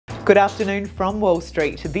Good afternoon from Wall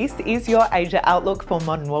Street. This is your Asia Outlook for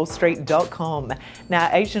modernwallstreet.com. Now,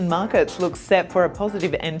 Asian markets look set for a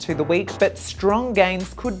positive end to the week, but strong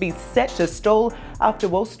gains could be set to stall after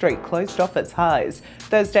Wall Street closed off its highs.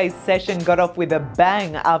 Thursday's session got off with a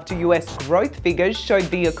bang after US growth figures showed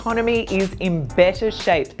the economy is in better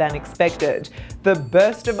shape than expected. The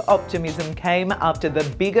burst of optimism came after the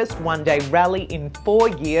biggest one-day rally in 4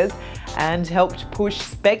 years and helped push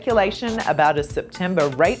speculation about a September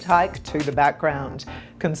rate hike to the background.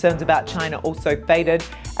 Concerns about China also faded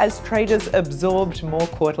as traders absorbed more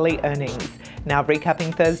quarterly earnings. Now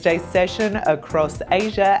recapping Thursday's session across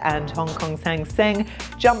Asia, and Hong Kong's Hang Seng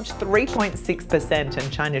jumped 3.6%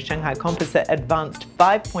 and China's Shanghai Composite advanced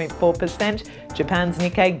 5.4%. Japan's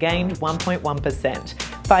Nikkei gained 1.1%.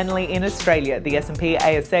 Finally, in Australia, the S&P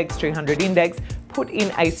ASX 200 index put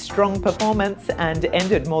in a strong performance and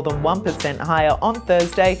ended more than 1% higher on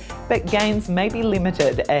Thursday, but gains may be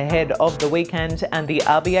limited ahead of the weekend and the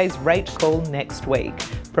RBA's rate call next week.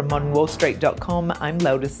 From modernwallstreet.com, I'm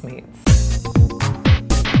Loda Smith.